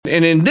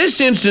And in this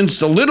instance,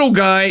 the little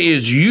guy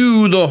is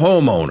you, the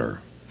homeowner.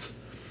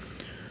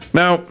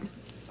 Now,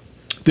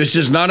 this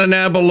is not an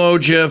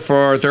apologia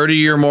for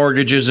 30-year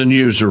mortgages and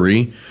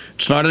usury.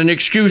 It's not an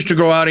excuse to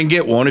go out and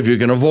get one if you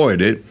can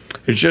avoid it.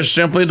 It's just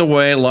simply the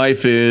way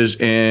life is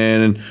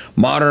in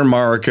modern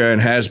America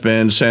and has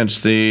been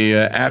since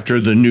after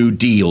the New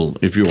Deal,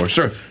 if you will.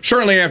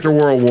 Certainly after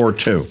World War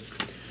II.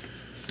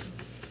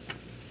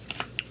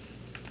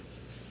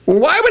 Well,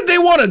 why would they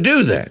want to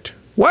do that?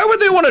 Why would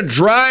they want to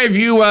drive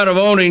you out of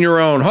owning your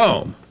own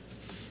home?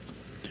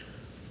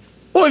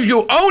 Well, if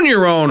you own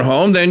your own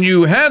home, then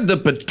you have the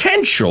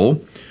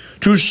potential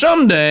to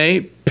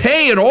someday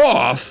pay it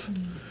off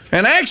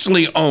and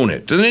actually own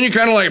it. And then you're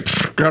kind of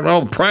like, got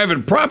all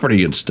private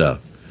property and stuff.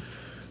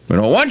 We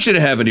don't want you to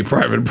have any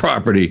private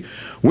property.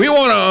 We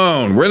want to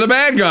own. We're the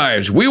bad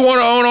guys. We want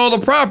to own all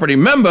the property.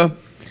 Remember,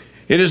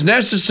 it is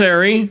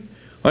necessary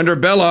under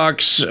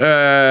Belloc's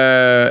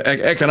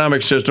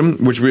economic system,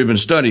 which we've been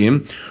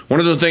studying. One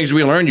of the things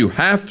we learned, you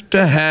have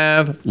to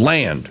have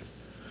land.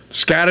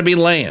 It's got to be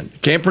land.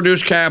 Can't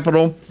produce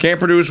capital, can't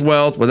produce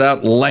wealth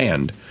without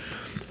land.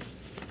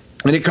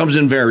 And it comes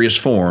in various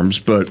forms,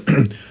 but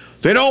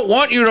they don't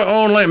want you to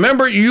own land.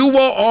 Remember, you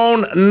will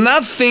own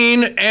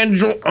nothing, and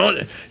you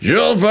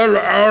will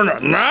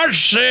own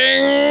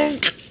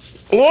nothing.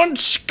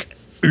 Und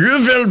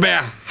you will be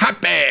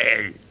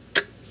happy.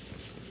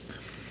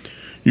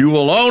 You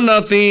will own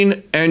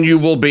nothing, and you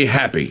will be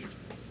happy.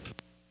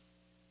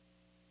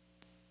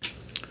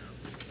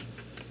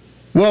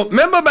 Well,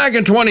 remember back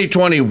in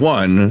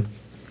 2021,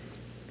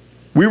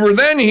 we were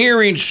then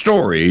hearing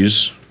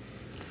stories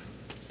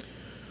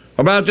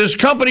about this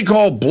company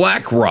called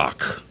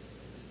BlackRock.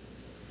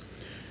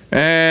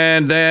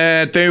 And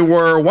that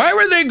why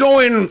were they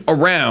going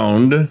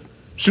around, as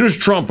soon as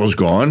Trump was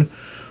gone,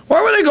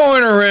 why were they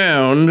going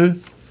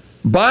around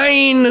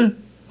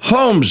buying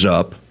homes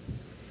up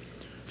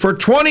for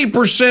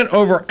 20%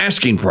 over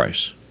asking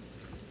price?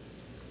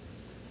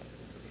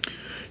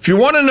 If you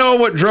want to know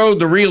what drove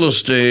the real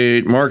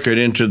estate market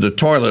into the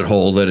toilet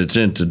hole that it's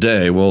in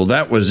today, well,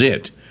 that was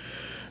it.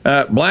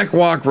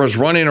 BlackRock was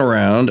running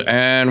around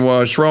and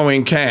was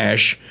throwing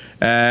cash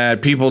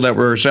at people that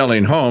were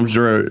selling homes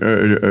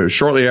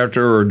shortly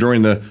after or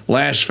during the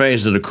last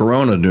phase of the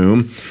Corona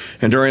doom,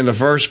 and during the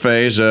first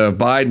phase of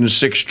Biden's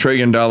 $6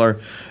 trillion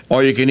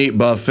all-you-can-eat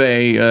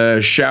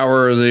buffet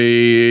shower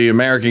the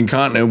American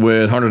continent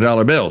with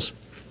 $100 bills.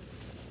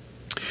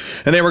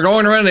 And they were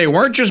going around, they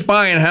weren't just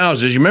buying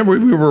houses. You remember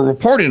we were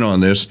reporting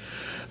on this.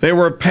 They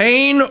were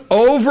paying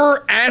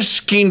over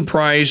asking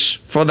price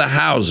for the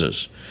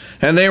houses.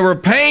 And they were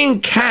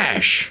paying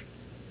cash.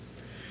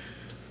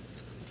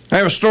 I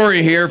have a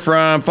story here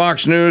from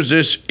Fox News.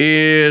 This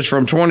is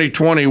from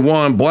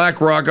 2021.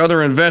 BlackRock,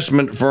 other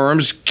investment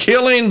firms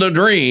killing the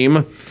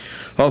dream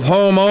of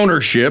home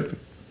ownership,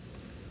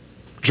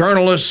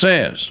 journalist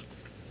says.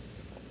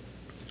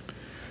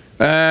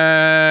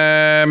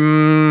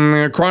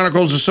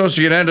 Chronicles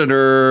associate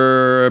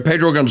editor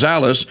Pedro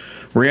Gonzalez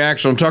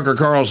reacts on Tucker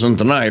Carlson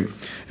tonight.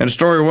 And the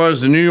story was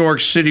the New York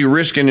City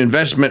risk and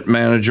investment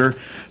manager,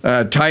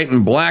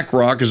 Titan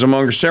BlackRock, is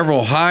among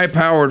several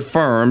high-powered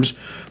firms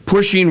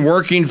pushing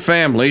working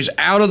families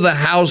out of the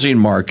housing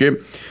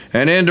market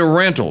and into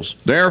rentals,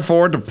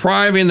 therefore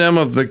depriving them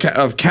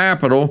of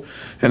capital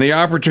and the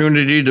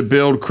opportunity to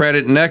build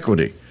credit and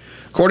equity.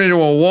 According to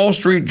a Wall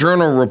Street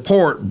Journal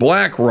report,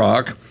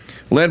 BlackRock,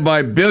 led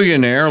by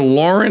billionaire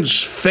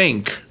Lawrence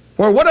Fink.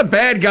 Well, what a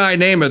bad guy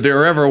name if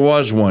there ever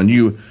was one.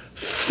 You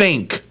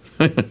Fink.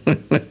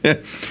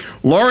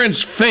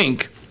 Lawrence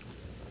Fink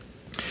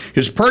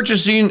is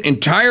purchasing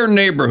entire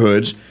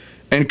neighborhoods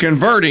and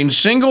converting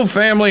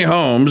single-family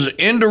homes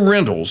into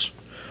rentals.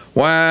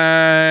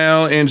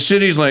 While in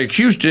cities like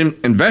Houston,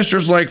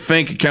 investors like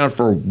Fink account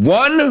for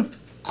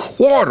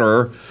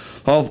 1/4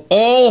 of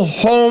all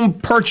home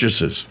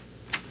purchases.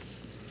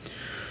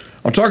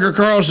 On Tucker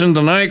Carlson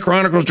tonight,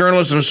 Chronicles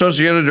journalist and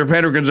associate editor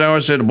Pedro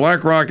Gonzalez said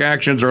BlackRock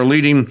actions are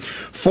leading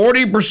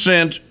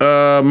 40%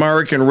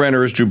 American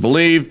renters to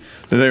believe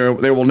that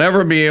they will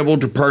never be able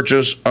to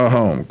purchase a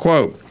home.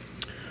 Quote,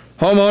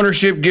 home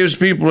ownership gives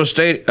people a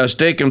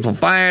stake in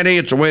society.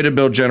 It's a way to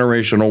build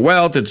generational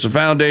wealth. It's the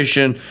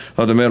foundation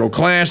of the middle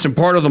class and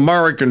part of the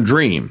American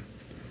dream.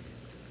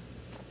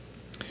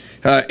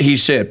 He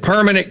said,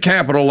 permanent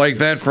capital like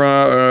that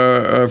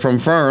from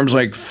firms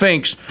like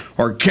Fink's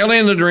are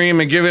killing the dream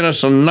and giving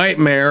us a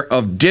nightmare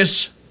of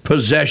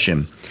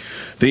dispossession.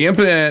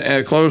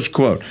 Close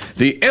quote.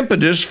 The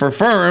impetus for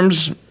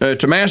firms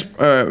to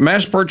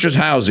mass purchase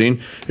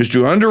housing is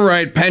to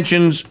underwrite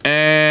pensions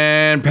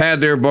and pad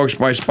their books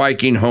by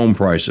spiking home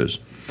prices.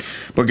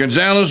 But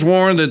Gonzalez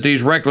warned that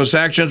these reckless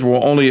actions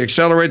will only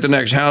accelerate the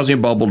next housing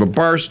bubble to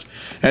burst,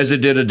 as it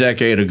did a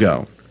decade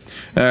ago.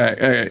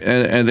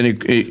 And then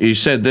he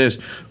said this,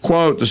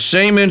 quote, the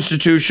same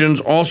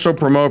institutions also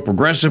promote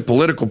progressive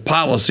political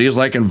policies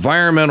like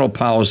environmental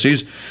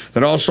policies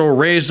that also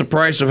raise the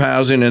price of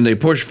housing, and they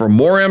push for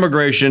more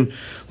immigration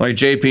like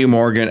J.P.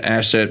 Morgan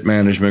Asset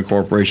Management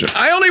Corporation.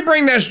 I only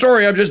bring that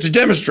story up just to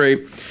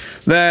demonstrate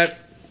that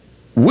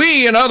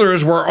we and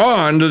others were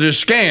on to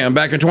this scam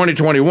back in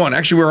 2021.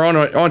 Actually, we were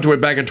onto it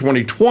back in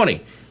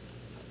 2020.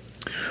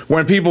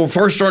 When people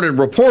first started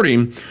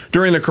reporting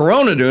during the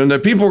Corona doom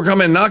that people were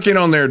coming knocking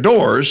on their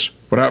doors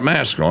without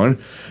masks on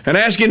and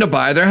asking to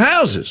buy their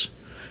houses.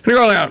 And you're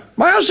going,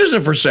 my house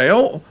isn't for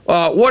sale.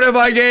 What if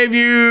I gave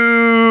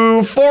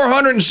you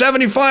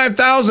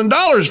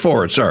 $475,000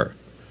 for it, sir?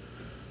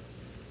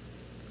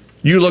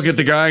 You look at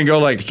the guy and go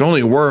like, it's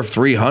only worth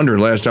 $300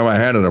 last time I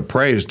had it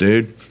appraised,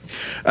 dude.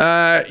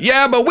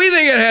 Yeah, but we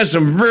think it has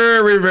some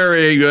very,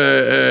 very,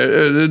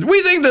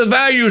 we think the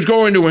value is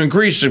going to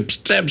increase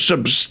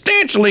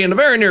substantially in the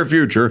very near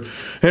future,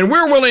 and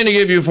we're willing to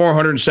give you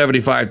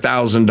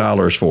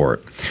 $475,000 for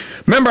it.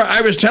 Remember,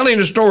 I was telling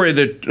a story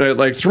that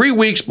like 3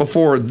 weeks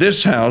before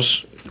this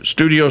house,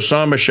 Studio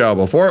San Michelle,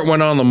 before it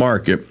went on the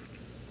market,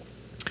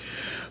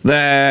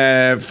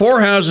 that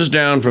 4 houses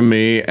down from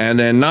me and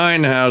then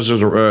 9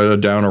 houses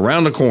down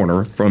around the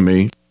corner from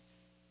me,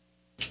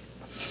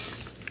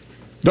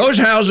 those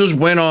houses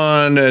went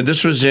on,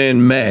 this was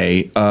in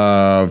May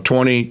of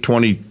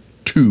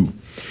 2022.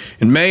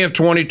 In May of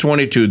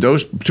 2022,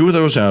 2 of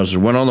those houses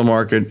went on the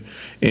market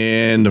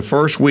in the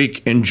first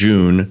week in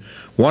June.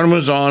 One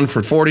was on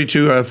for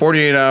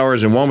 48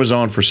 hours and one was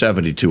on for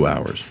 72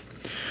 hours.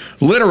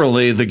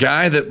 Literally, the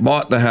guy that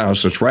bought the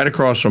house that's right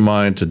across from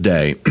mine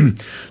today,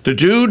 the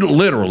dude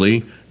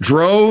literally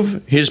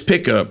drove his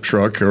pickup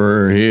truck,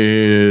 or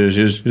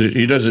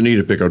he doesn't need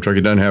a pickup truck,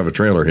 he doesn't have a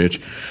trailer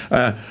hitch,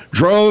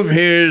 drove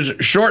his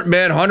short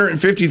bed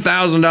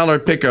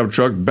 $150,000 pickup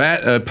truck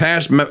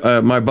past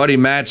my buddy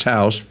Matt's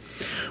house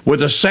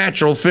with a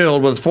satchel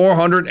filled with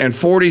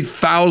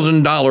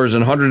 $440,000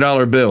 in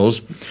 $100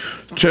 bills.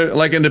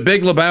 Like in the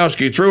Big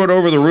Lebowski, threw it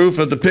over the roof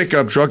of the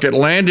pickup truck. It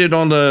landed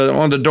on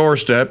the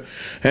doorstep,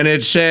 and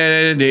it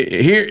said,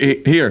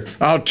 "Here,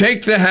 I'll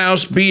take the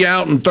house. Be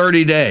out in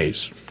 30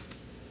 days."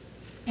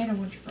 And I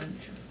want your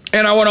furniture.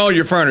 And I want all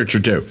your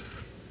furniture too,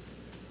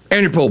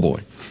 and your pool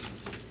boy,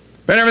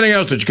 and everything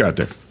else that you got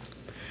there.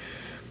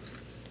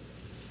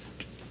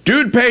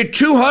 Dude paid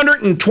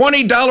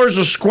 $220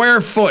 a square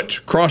foot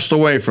across the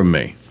way from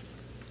me.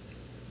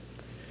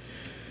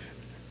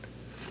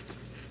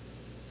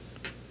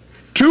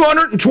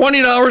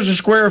 $220 a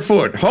square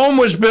foot. Home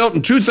was built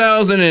in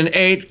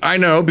 2008. I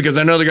know, because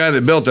I know the guy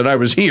that built it. I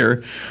was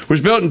here.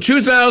 Was built in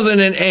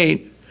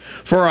 2008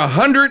 for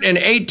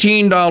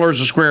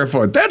 $118 a square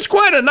foot. That's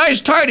quite a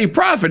nice, tidy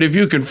profit if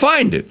you can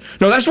find it.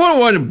 No, that's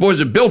what it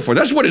was built for.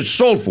 That's what it's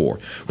sold for.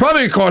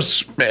 Probably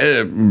costs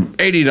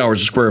 $80 a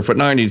square foot,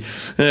 $90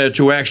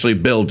 to actually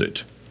build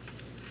it.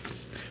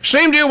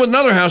 Same deal with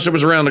another house that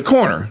was around the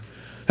corner.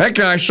 That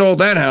guy sold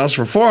that house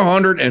for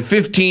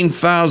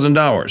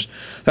 $415,000.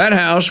 That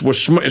house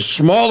was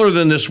smaller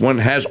than this one,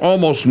 has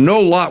almost no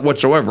lot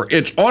whatsoever.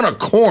 It's on a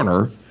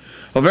corner,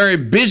 a very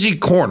busy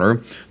corner.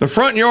 The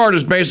front yard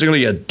is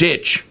basically a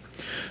ditch.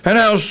 That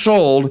house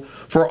sold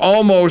for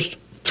almost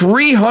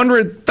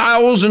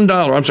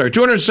 $300,000. I'm sorry,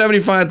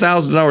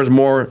 $275,000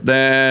 more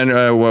than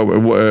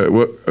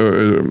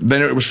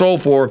it was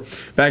sold for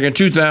back in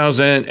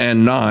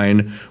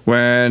 2009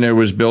 when it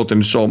was built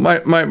and sold.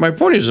 My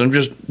point is, I'm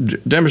just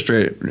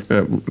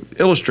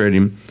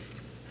illustrating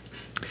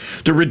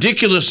the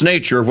ridiculous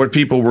nature of what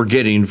people were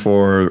getting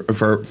for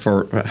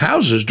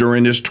houses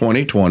during this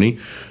 2020,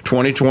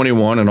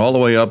 2021, and all the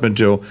way up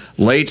until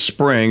late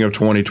spring of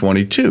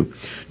 2022.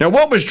 Now,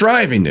 what was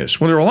driving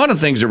this? Well, there were a lot of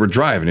things that were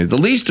driving it, the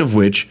least of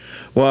which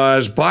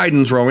was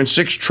Biden throwing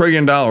 $6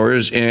 trillion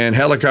in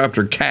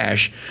helicopter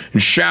cash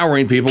and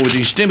showering people with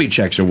these stimmy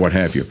checks and what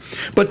have you.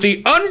 But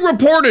the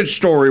unreported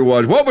story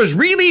was, what was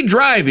really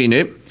driving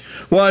it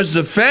was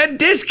the Fed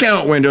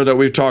discount window that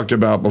we've talked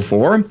about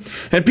before,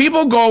 and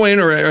people go in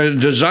or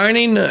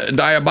designing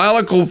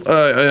diabolical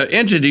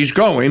entities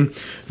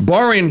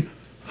borrowing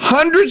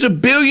hundreds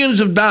of billions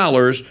of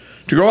dollars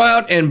to go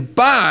out and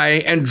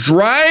buy and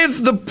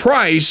drive the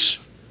price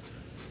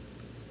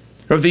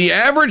of the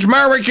average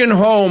American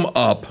home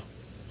up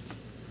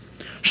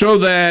so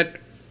that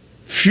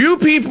few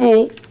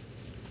people,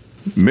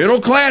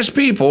 middle-class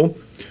people,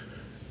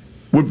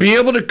 would be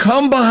able to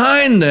come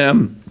behind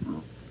them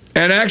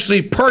and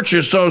actually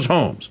purchase those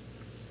homes.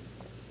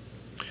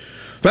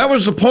 That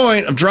was the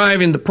point of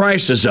driving the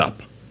prices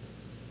up.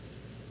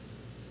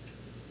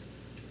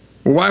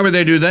 Well, why would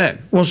they do that?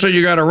 Well, so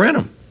you got to rent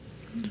them.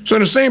 So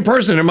the same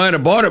person that might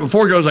have bought it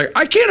before goes like,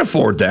 I can't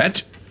afford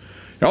that.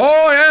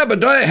 Oh, yeah,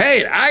 but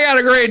hey, I got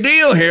a great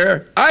deal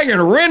here. I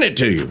can rent it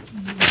to you.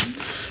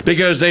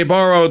 Because they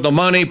borrowed the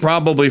money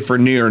probably for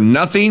near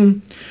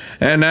nothing.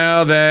 And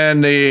now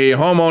then the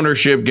home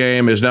ownership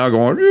game is now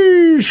going,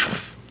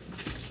 eesh.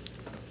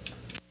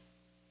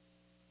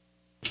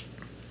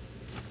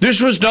 This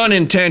was done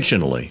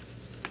intentionally.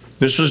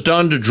 This was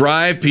done to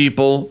drive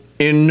people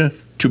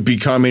into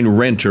becoming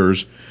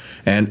renters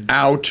and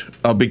out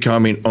of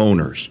becoming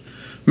owners.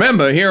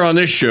 Remember, here on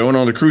this show and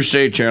on the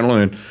Crusade Channel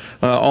and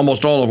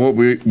almost all of what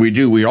we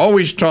do, we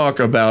always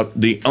talk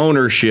about the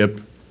ownership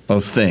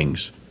of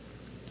things.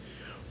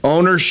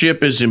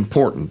 Ownership is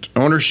important.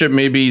 Ownership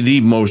may be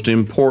the most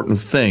important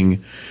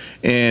thing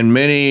in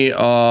many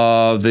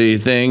of the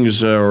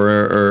things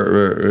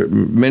or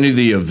many of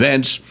the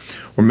events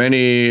or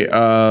many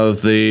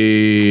of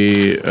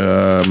the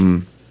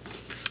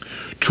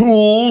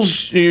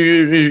tools,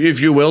 if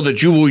you will,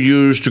 that you will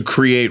use to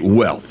create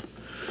wealth.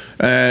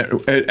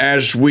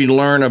 As we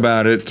learn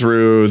about it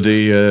through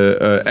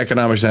the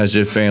Economics as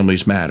If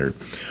Families Mattered.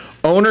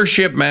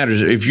 Ownership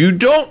matters. If you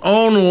don't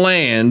own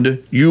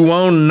land, you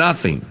own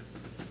nothing.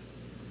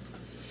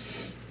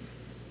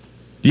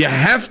 You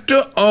have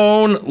to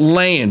own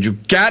land.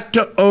 You've got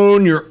to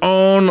own your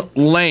own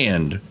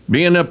land.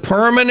 Being a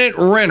permanent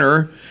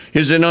renter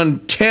is an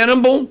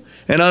untenable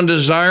and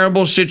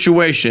undesirable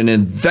situation,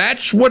 and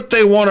that's what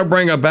they want to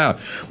bring about,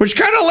 which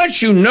kind of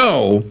lets you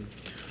know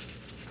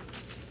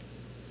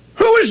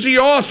who is the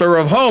author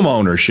of home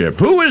ownership?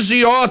 Who is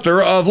the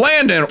author of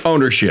land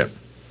ownership?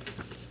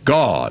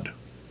 God.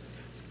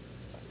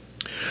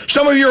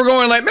 Some of you are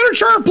going like,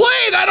 Miniature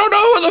Plate, I don't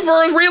know who the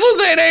first real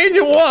estate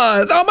agent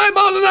was. I might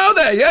want to know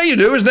that. Yeah, you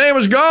do. His name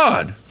is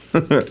God.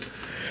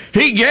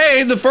 He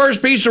gave the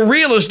first piece of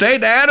real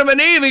estate to Adam and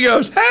Eve. He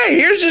goes, hey,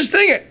 here's this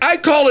thing. I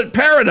call it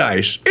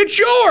paradise. It's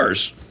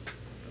yours.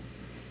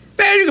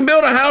 Man, you can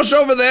build a house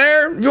over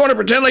there. If you want to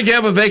pretend like you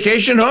have a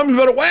vacation home, you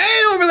build it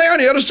way over there on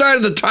the other side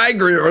of the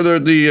Tiger or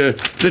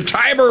the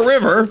Tiber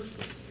River.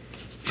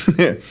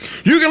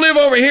 You can live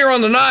over here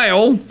on the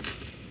Nile.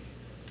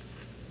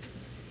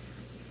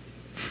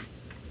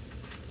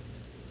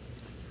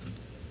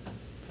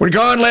 When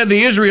God led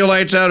the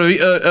Israelites out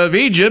of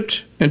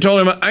Egypt and told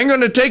them, I'm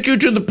going to take you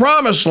to the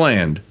promised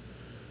land.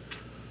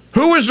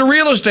 Who was the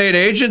real estate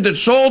agent that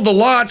sold the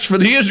lots for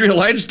the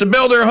Israelites to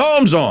build their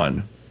homes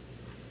on?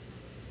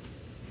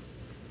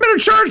 In a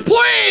church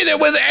play that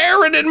was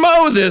Aaron and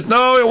Moses.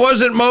 No, it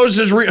wasn't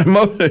Moses.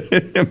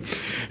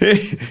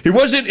 It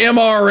wasn't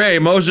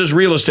MRA, Moses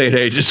Real Estate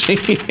Agency.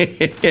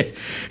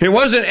 It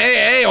wasn't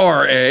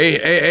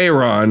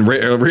Aaron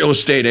Real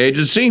Estate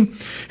Agency.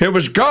 It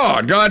was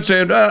God. God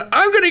said,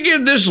 I'm going to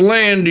give this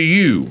land to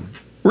you.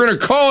 We're going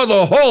to call it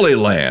the Holy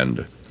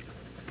Land.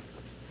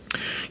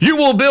 You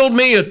will build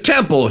me a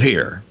temple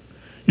here.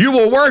 You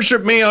will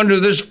worship me under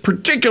this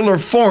particular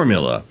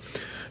formula.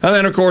 And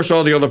then, of course,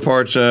 all the other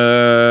parts,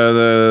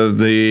 the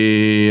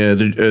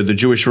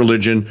Jewish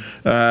religion,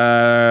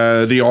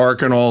 the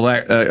Ark, and all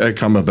that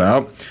come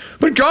about.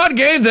 But God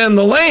gave them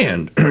the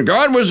land.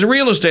 God was the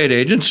real estate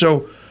agent,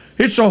 so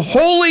it's a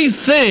holy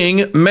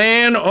thing,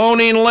 man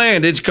owning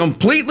land. It's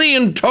completely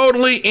and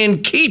totally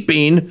in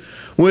keeping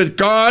with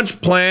God's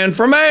plan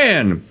for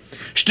man.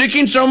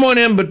 Sticking someone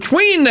in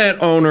between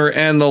that owner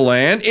and the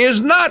land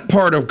is not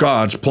part of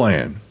God's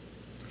plan.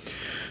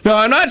 Now,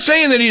 I'm not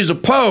saying that he's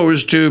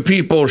opposed to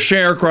people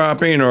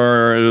sharecropping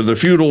or the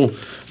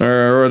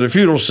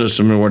feudal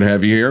system and what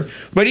have you here,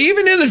 but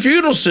even in the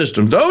feudal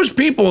system, those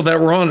people that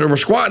were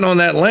squatting on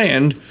that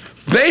land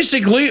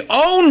basically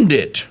owned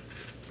it.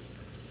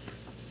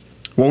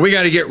 Well, we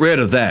got to get rid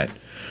of that.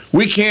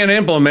 We can't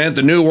implement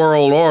the New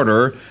World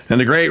Order and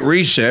the Great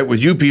Reset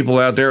with you people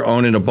out there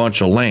owning a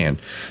bunch of land.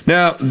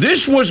 Now,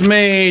 this was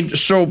made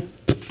so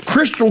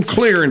crystal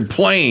clear and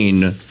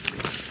plain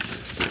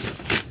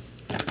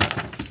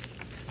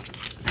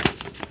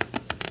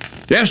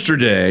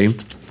yesterday.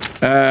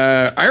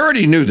 I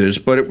already knew this,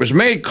 but it was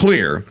made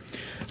clear.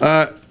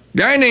 A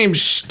guy named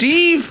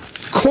Steve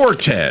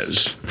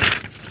Cortes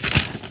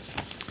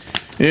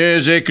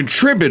is a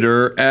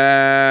contributor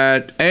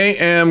at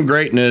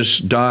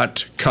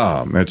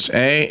amgreatness.com. That's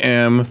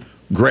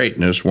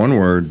amgreatness, one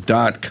word,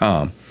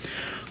 .com.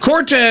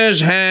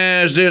 Cortes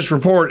has this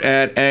report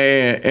at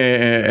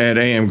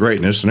AM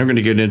Greatness, and I'm going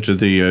to get into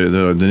the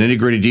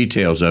nitty-gritty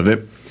details of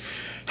it.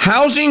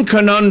 Housing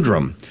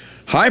conundrum.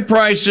 High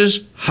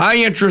prices, high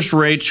interest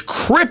rates,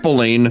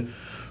 crippling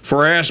for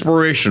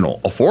aspirational.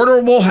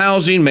 Affordable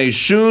housing may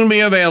soon be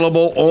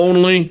available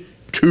only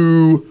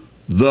to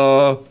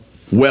the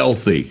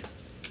wealthy.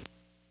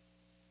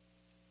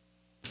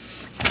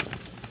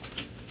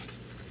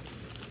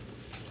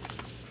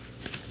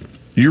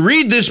 You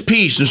read this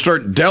piece and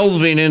start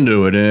delving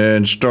into it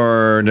and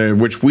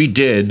which we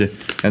did,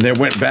 and then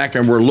went back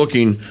and we're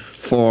looking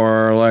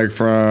for,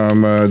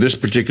 from this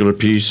particular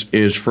piece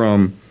is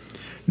from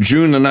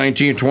June the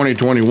 19th,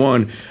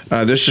 2021.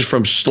 This is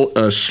from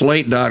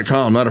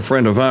Slate.com, not a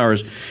friend of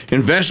ours.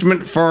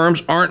 Investment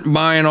firms aren't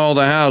buying all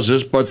the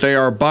houses, but they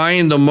are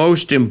buying the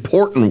most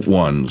important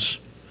ones.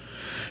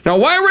 Now,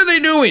 why were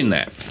they doing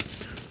that?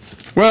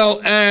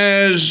 Well,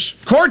 as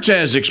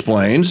Cortes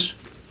explains,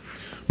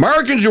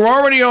 Americans who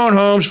already own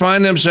homes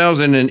find themselves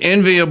in an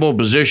enviable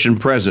position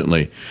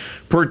presently,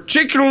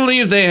 particularly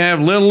if they have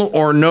little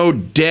or no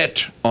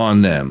debt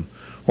on them,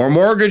 or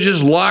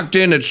mortgages locked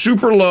in at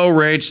super low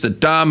rates that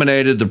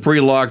dominated the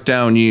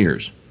pre-lockdown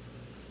years.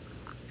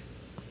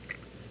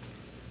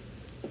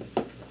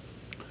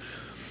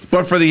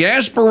 But for the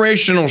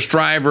aspirational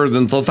striver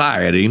in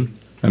society,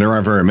 and there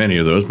aren't very many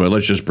of those, but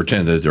let's just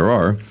pretend that there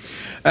are,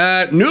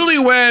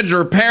 newlyweds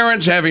or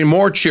parents having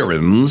more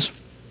children,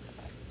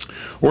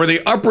 or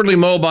the upwardly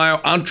mobile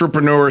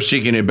entrepreneur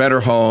seeking a better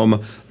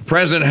home, the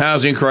present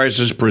housing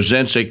crisis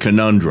presents a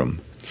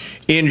conundrum.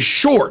 In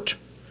short,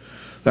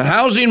 the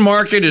housing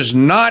market is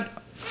not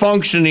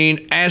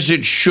functioning as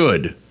it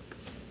should,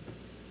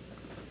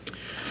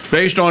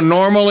 based on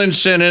normal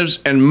incentives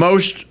and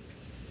most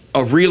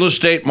of real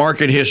estate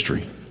market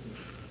history.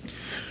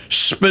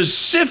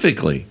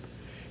 Specifically,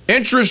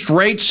 interest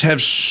rates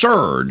have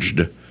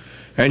surged,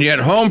 and yet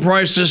home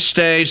prices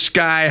stay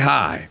sky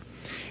high.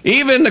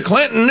 Even the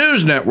Clinton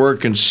News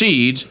Network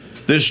concedes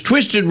this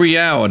twisted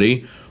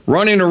reality,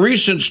 running a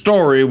recent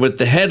story with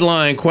the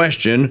headline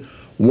question,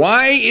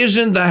 "Why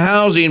isn't the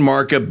housing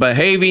market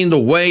behaving the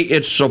way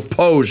it's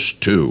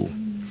supposed to?"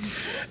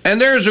 And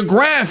there's a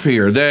graph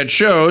here that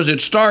shows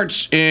it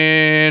starts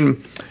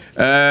in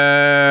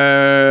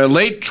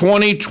late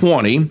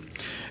 2020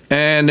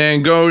 and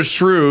then goes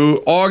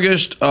through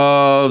August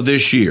of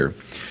this year.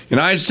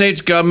 United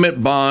States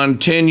government bond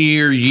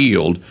 10-year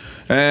yield.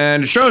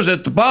 And it shows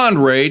that the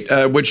bond rate,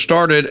 which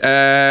started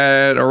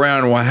at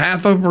around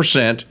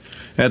 0.5%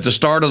 at the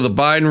start of the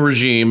Biden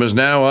regime, is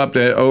now up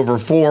to over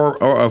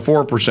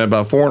 4%,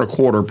 about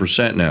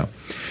 4.25% now.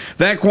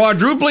 That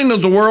quadrupling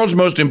of the world's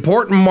most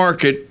important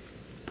market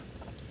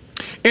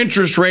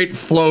interest rate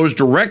flows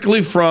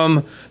directly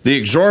from the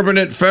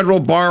exorbitant federal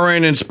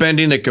borrowing and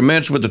spending that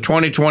commenced with the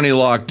 2020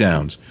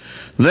 lockdowns.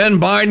 Then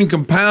Biden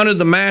compounded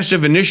the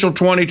massive initial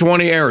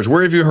 2020 errors.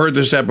 Where have you heard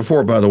this at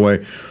before, by the way?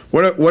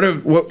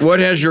 What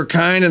has your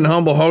kind and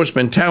humble host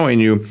been telling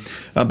you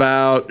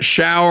about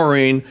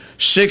showering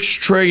 $6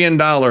 trillion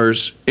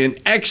in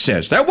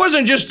excess? That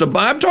wasn't just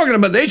I'm talking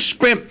about they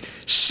spent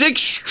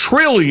 $6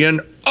 trillion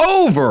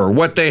over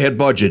what they had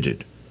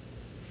budgeted.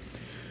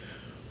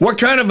 What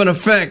kind of an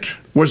effect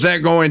was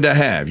that going to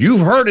have?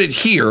 You've heard it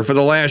here for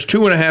the last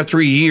 2.5,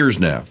 3 years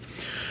now.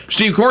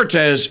 Steve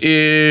Cortes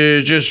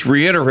is just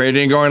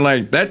reiterating, going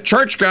like, that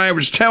church guy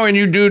was telling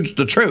you dudes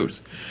the truth.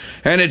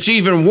 And it's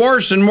even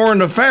worse and more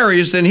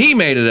nefarious than he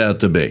made it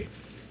out to be.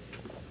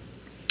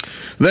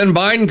 Then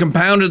Biden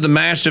compounded the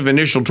massive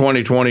initial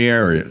 2020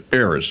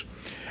 errors.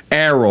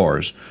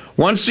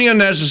 Once the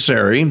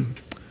unnecessary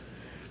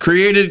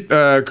created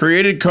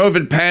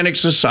COVID panic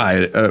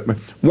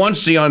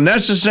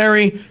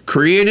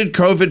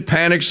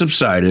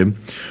subsided,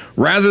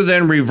 rather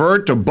than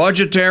revert to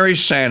budgetary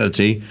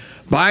sanity,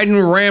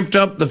 Biden ramped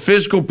up the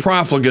fiscal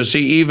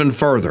profligacy even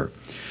further.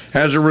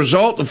 As a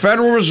result, the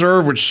Federal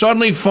Reserve, which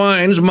suddenly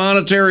finds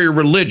monetary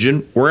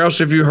religion, where else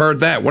have you heard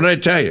that? What did I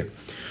tell you?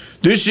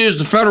 This is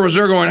the Federal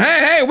Reserve going,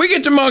 hey, we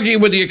get to monkey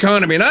with the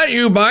economy, not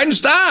you, Biden.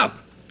 Stop,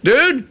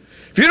 dude.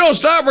 If you don't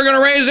stop, we're going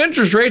to raise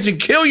interest rates and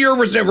kill your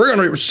recession. We're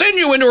going to send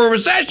you into a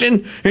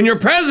recession in your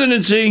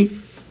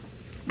presidency.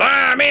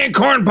 Me and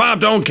Corn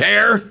Pop don't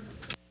care.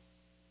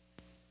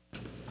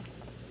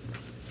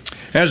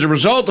 As a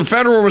result, the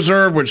Federal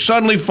Reserve, which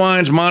suddenly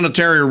finds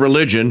monetary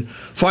religion,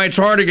 fights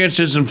hard against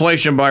its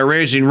inflation by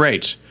raising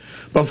rates,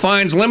 but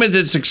finds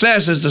limited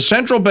success as the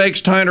central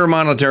bank's tighter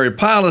monetary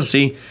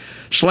policy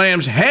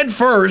slams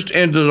headfirst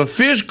into the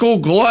fiscal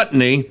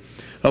gluttony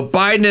of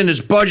Biden and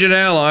his budget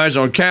allies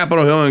on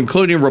Capitol Hill,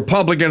 including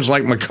Republicans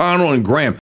like McConnell and Graham.